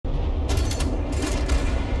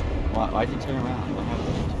Why'd you turn around? What happened?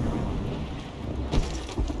 Why'd you turn around?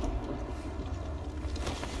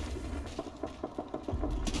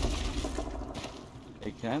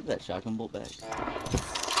 Hey, can I have that shotgun bolt back?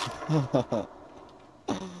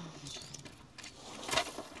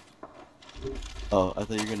 Oh, I thought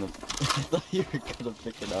you were gonna. I thought you were gonna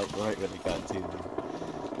pick it up right when it got to you.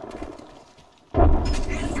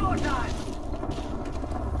 It's go time!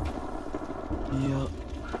 Yep.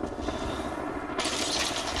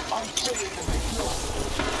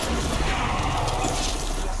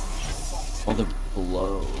 Oh, the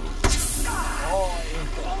blow.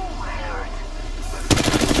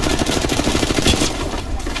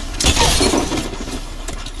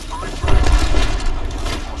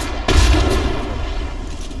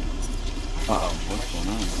 Uh-oh, what's going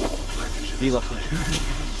on? He left it.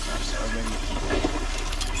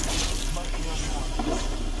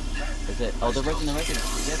 Is it? Oh, they're wrecking the record.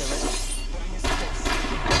 Yeah, they're wrecking.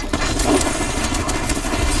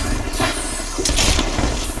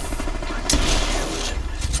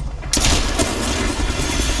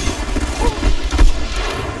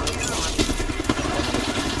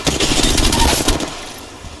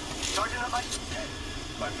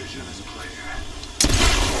 My vision is clear.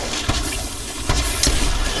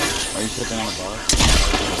 Are you sitting on the bar?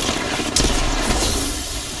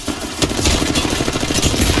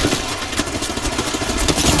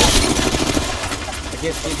 I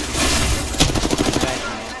can't see you.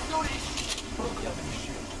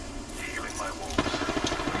 Healing my wounds.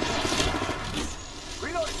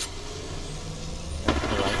 Reloading. That's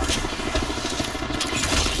the light.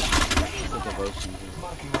 It's a devotion.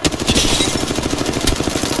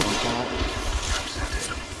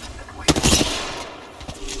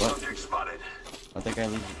 Subject spotted. I think I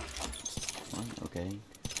leave. What? Okay.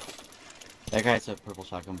 That guy's a purple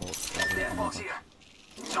shotgun bolt. Yeah, boss here.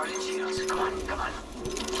 Sergeant Shields, come on, come on.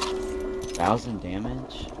 1,000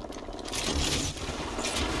 damage?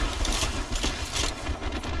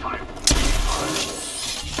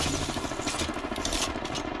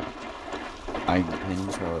 I'm hitting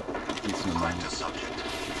for a decent amount.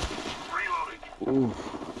 Ooh,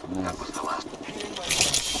 nice.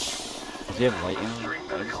 Does he have light ammo?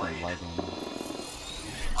 I just have light ammo.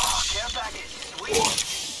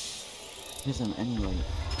 He doesn't have any light.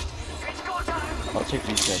 I'll check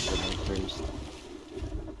these guys first.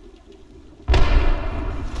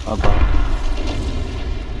 Above.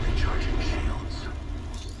 Recharging shields.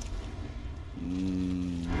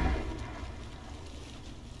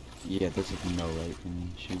 Yeah, this is no light for me.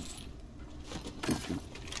 Shoot.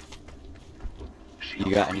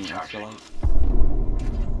 You got any extra light?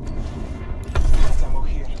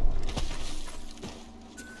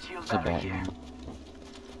 It's a bad one.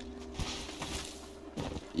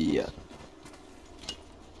 Yeah.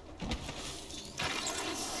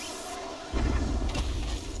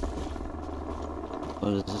 Oh,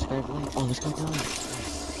 does this guy blink? Oh, this guy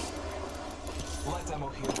does.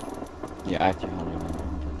 Yeah, I have 200.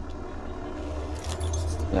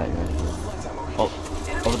 That guy. Oh,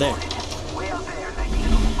 over there.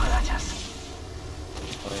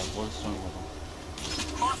 Oh yeah, what's strong level?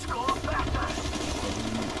 Must go faster.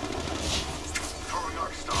 Throwing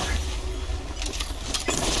Arc Star.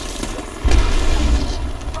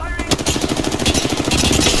 Firing.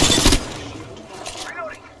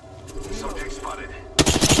 Reloading. Subject spotted.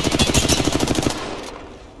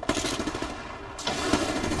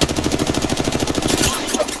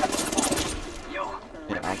 Yo,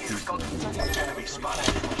 Yeah, I think so. enemy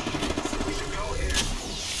spotted. We should go here.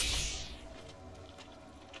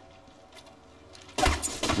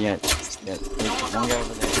 Yeah, there's one guy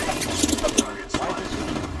over there.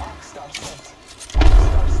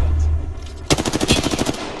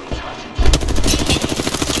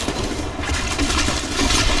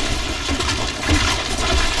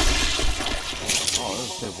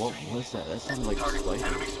 Oh, shit, what was that? That sounded like a spider.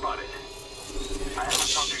 Enemy spotted. I have a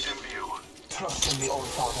subject in view. Trust in the Old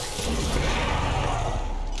Father.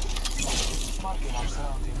 Marking our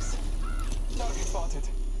surroundings. Target spotted.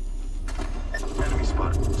 Enemy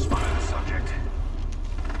spotted. Spotted the subject.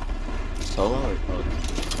 Solo or close?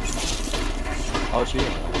 Oh, shoot.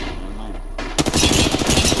 Never mind.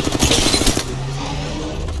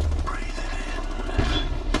 Breathe it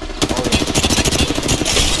Oh, yeah.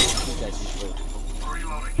 This guy's just really cool. in.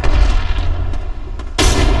 Reloading.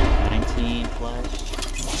 19 flash.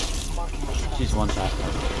 Marking our surroundings. She's one shot.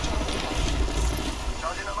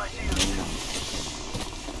 Charging up my shield.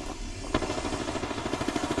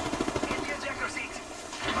 In the ejector seat.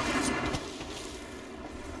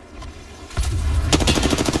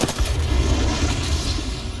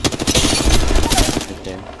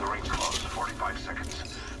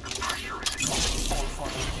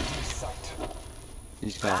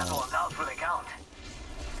 That one's out for the count.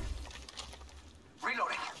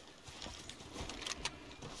 Reloading.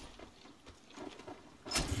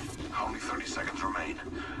 Only 30 seconds remain.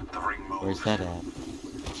 The ring moves. Where's that at?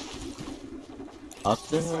 Up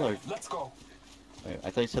the hill or? Let's go. Wait, I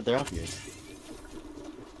thought you said they're up here.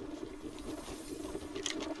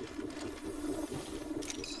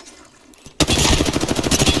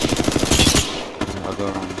 I'll go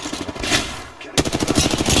around.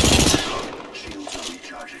 Shields are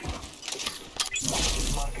recharging.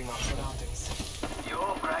 Marking our surroundings. You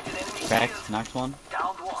cracked an enemy. Cracked, shield. knocked one.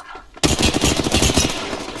 Downed one.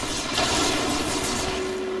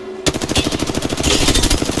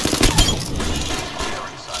 They're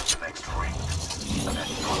inside the next ring.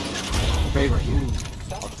 Braver, you.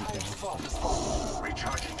 That's time to fall.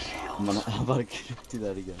 Recharging shield. I'm about to do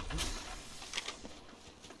that again.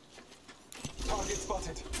 Target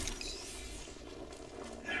spotted.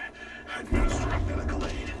 Administering medical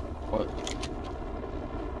aid. What?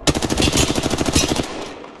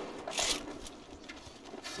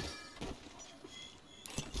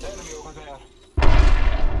 Enemy over there.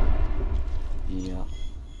 Yeah.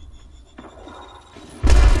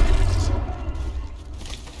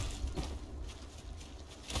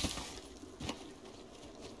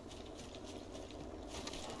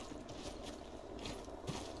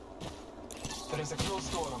 There is a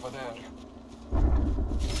closed door over there.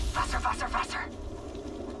 Faster, faster, faster.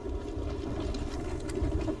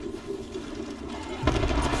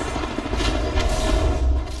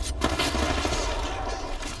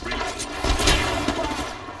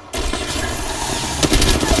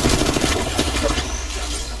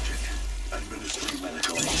 Administering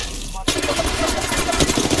medical aid.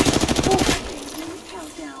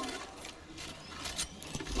 Countdown.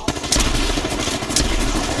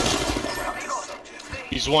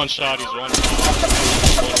 He's one shot, he's one shot.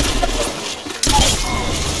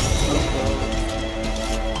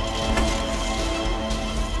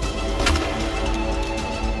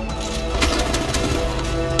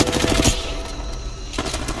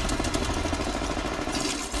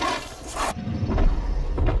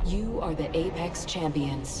 You are the Apex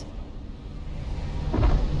Champions.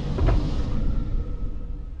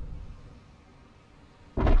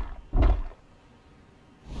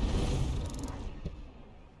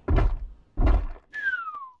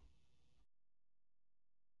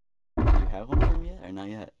 Do you have one from yet or not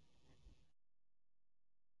yet?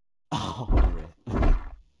 Oh, rip.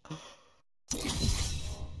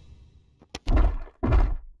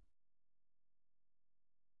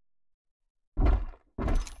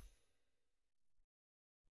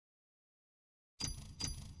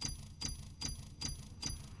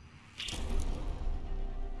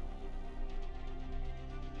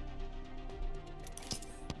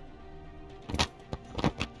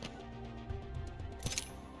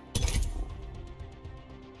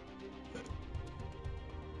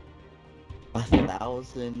 A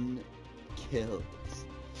 1,000 kills.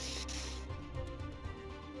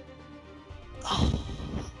 Oh.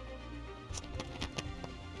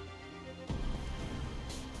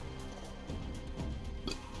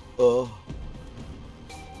 Oh.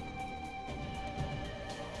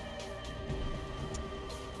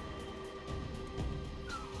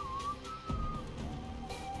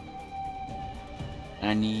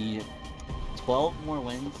 I need 12 more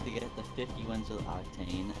wins to get the 50 wins with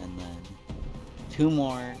Octane, and then two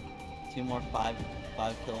more 5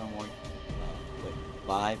 kill or more,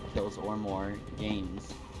 5 kills or more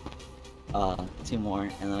games. 2 more,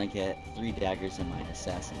 and then I get 3 daggers in my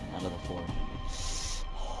assassin out of the 4.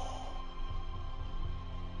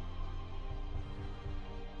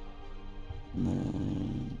 And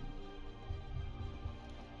then...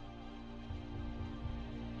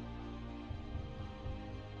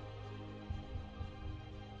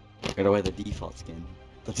 Get away the default skin.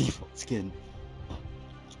 The default skin.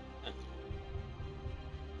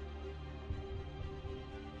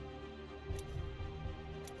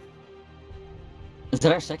 Is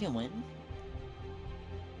that our second win?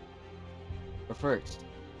 Or first?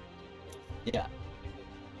 Yeah.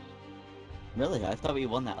 Really? I thought we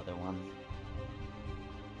won that other one.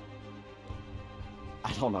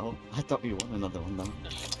 I don't know. I thought we won another one though.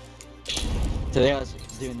 Today I was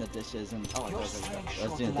doing the dishes and oh my god, I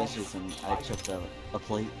was doing the dishes and I chipped a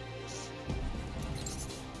plate.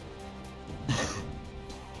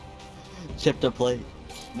 Chipped a plate.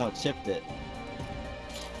 No, chipped it.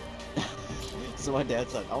 So my dad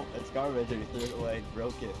said, "Oh, it's garbage," and he threw it away and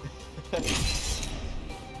broke it.